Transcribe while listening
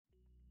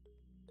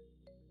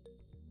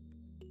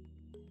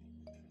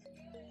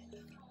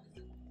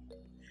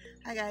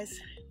Hi guys.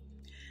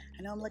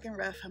 I know I'm looking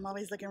rough. I'm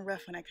always looking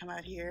rough when I come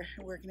out here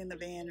working in the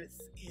van.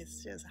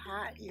 It's just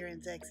hot here in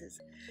Texas,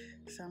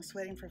 so I'm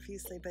sweating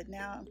profusely. But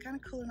now I'm kind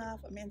of cooling off.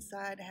 I'm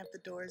inside. I have the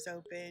doors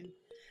open,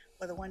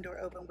 or the one door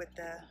open with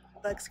the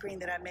bug screen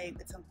that I made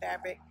with some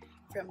fabric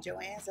from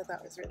Joann's. I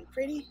thought was really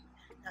pretty.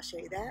 I'll show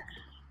you that.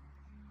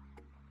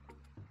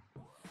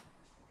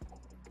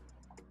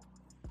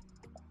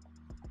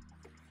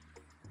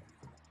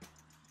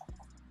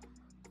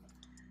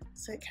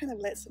 So it kind of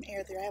lets some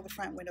air through. I have the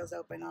front windows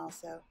open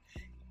also,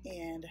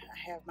 and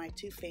I have my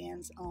two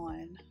fans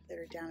on that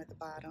are down at the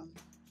bottom.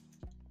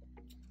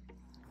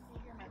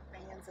 Here are my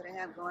fans that I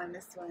have going.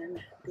 This one,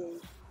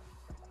 the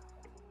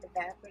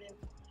evaporative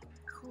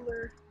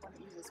cooler, one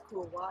that uses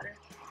cool water,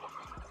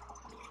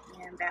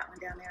 and that one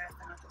down there I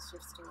found at the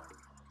thrift store.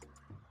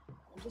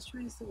 I'm just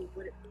trying to see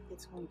what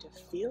it's going to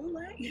feel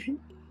like being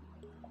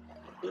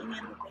in the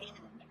van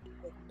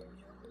with no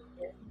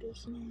air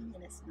conditioning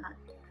and it's not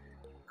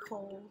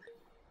cold.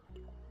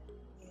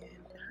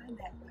 And behind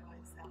that though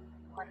is that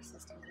water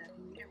system that I've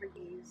never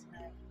used,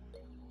 and I've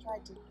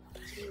tried to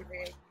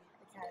rig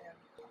a kind of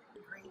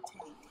gray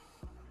tank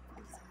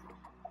using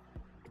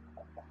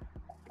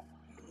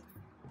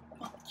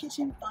a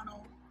kitchen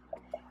funnel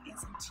and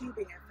some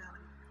tubing I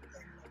found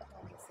in the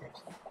plumbing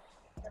section.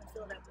 I'm going to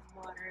fill it up with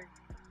water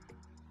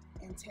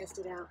and test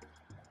it out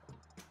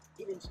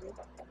eventually.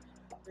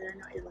 But I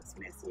know it looks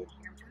messy in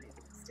here. I'm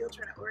still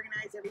trying to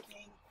organize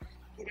everything,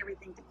 get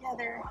everything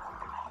together.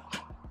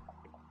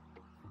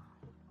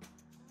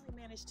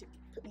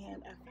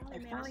 I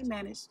finally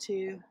managed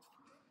to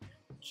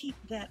keep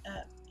that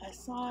up. I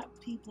saw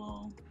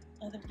people,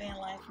 other van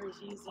lifers,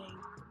 using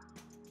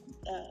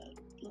a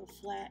little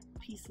flat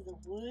piece of the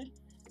wood.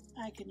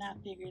 I could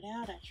not figure it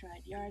out. I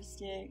tried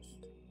yardsticks,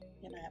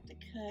 then I have to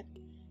cut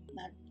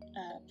my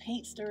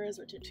paint stirrers,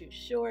 which are too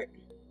short.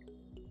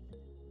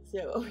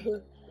 So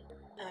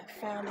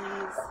I found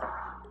these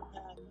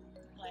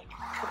like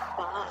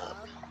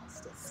kebab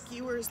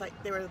skewers, like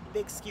they were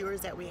big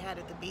skewers that we had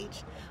at the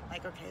beach.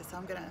 Like, okay, so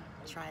I'm gonna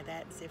try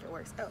that and see if it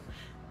works. Oh,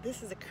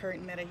 this is a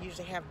curtain that I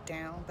usually have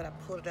down, but I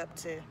pulled it up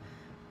to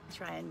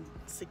try and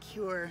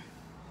secure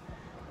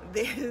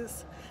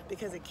this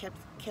because it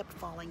kept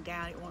falling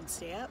down. It won't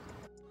stay up.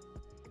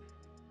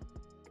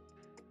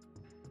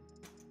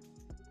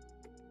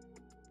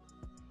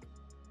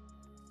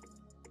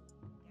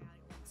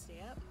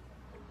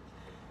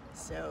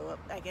 So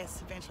I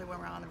guess eventually when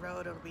we're on the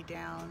road, it'll be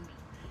down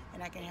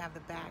and I can have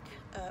the back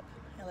up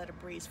and let a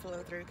breeze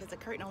flow through, because the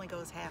curtain only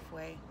goes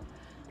halfway,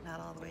 not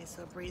all the way,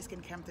 so a breeze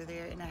can come through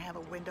there. And I have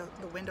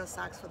the window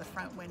socks for the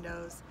front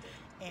windows,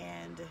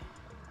 and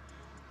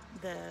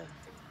the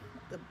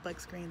bug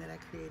screen that I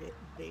created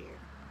there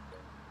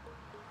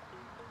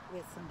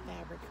with some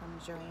fabric from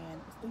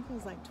Joann. I think it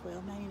was like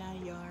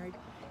 $12.99 a yard,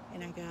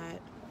 and I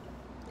got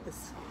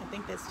this, I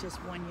think that's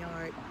just 1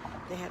 yard.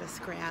 They had a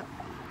scrap,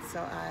 so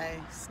I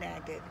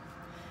snagged it.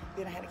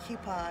 Then I had a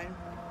coupon.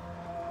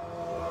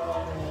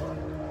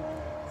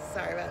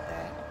 Sorry about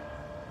that.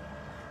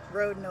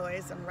 Road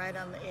noise. I'm right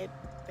on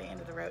the end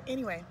of the road.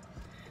 Anyway,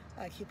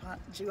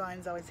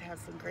 Joann's always have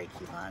some great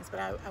coupons, but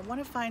I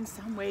want to find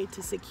some way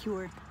to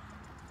secure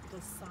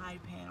the side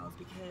panels,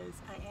 because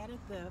I added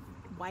the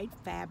white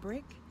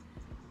fabric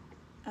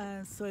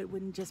so it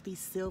wouldn't just be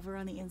silver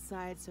on the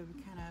inside, so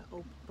we kind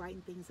of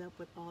brighten things up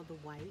with all the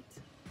white,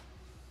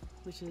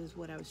 which is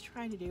what I was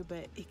trying to do,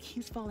 but it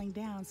keeps falling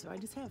down, so I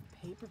just have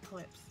paper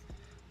clips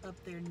up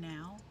there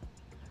now,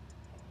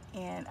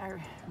 and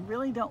I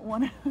really don't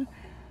want to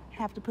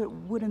have to put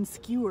wooden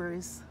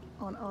skewers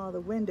on all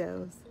the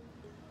windows.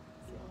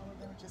 See, all of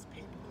them are just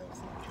paper clips,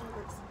 and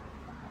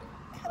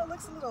it kind of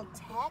looks a little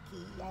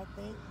tacky, I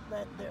think,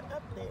 but they're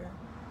up there.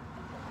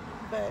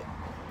 But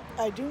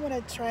I do want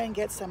to try and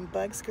get some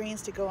bug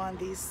screens to go on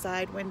these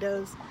side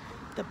windows,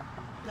 the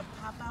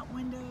pop-out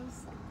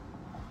windows.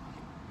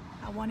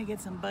 I want to get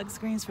some bug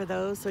screens for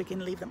those so we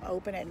can leave them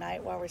open at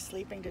night while we're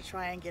sleeping to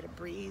try and get a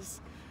breeze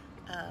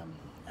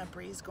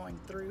going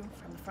through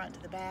from the front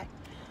to the back,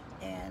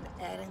 and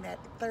adding that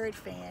third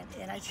fan.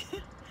 And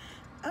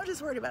I'm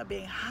just worried about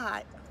being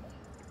hot.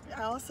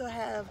 I also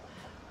have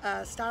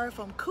a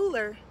styrofoam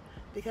cooler,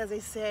 because they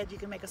said you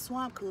can make a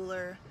Swan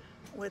cooler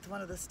with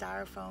one of the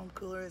styrofoam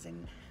coolers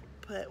and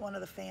put one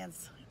of the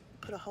fans,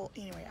 put a hole.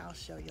 Anyway, I'll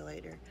show you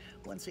later.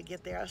 Once we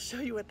get there, I'll show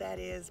you what that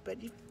is. But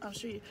I'm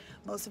sure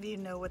most of you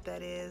know what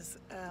that is.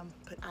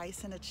 Put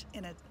ice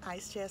in a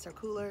ice chest or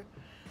cooler,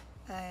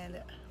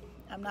 and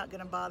I'm not going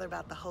to bother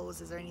about the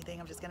hoses or anything.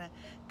 I'm just going to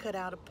cut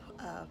out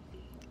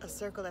a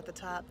circle at the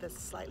top that's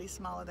slightly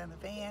smaller than the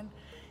fan,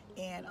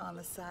 and on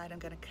the side I'm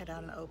going to cut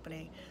out an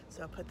opening.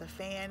 So I'll put the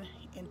fan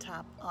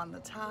on the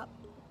top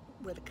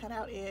where the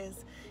cutout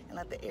is, and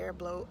let the air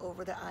blow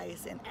over the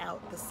ice and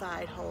out the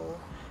side hole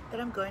that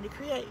I'm going to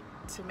create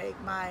to make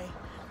my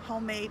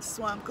homemade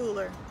Swan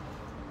cooler.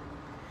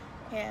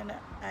 And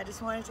I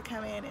just wanted to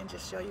come in and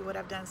just show you what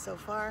I've done so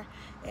far,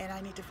 and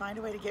I need to find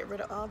a way to get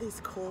rid of all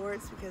these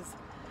cords, because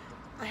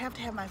I have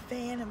to have my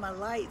fan and my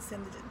lights,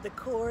 and the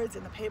cords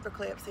and the paper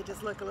clips, they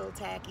just look a little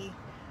tacky.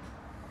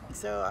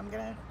 So I'm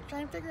gonna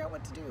try and figure out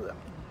what to do.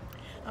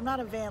 I'm not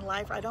a van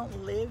lifer. I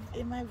don't live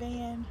in my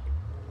van,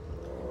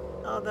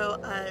 although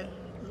I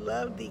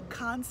love the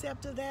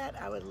concept of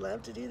that. I would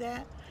love to do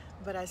that,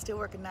 but I still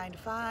work a 9 to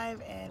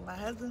 5, and my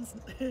husband's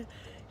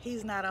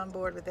he's not on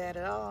board with that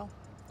at all.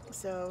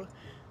 So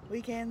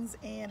weekends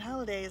and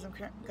holidays, I'm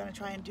gonna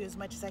try and do as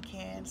much as I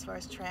can as far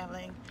as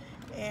traveling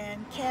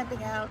and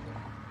camping out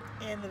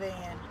in the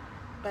van.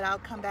 But I'll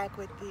come back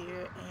with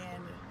you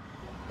and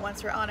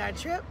once we're on our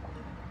trip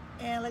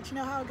and let you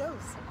know how it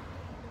goes.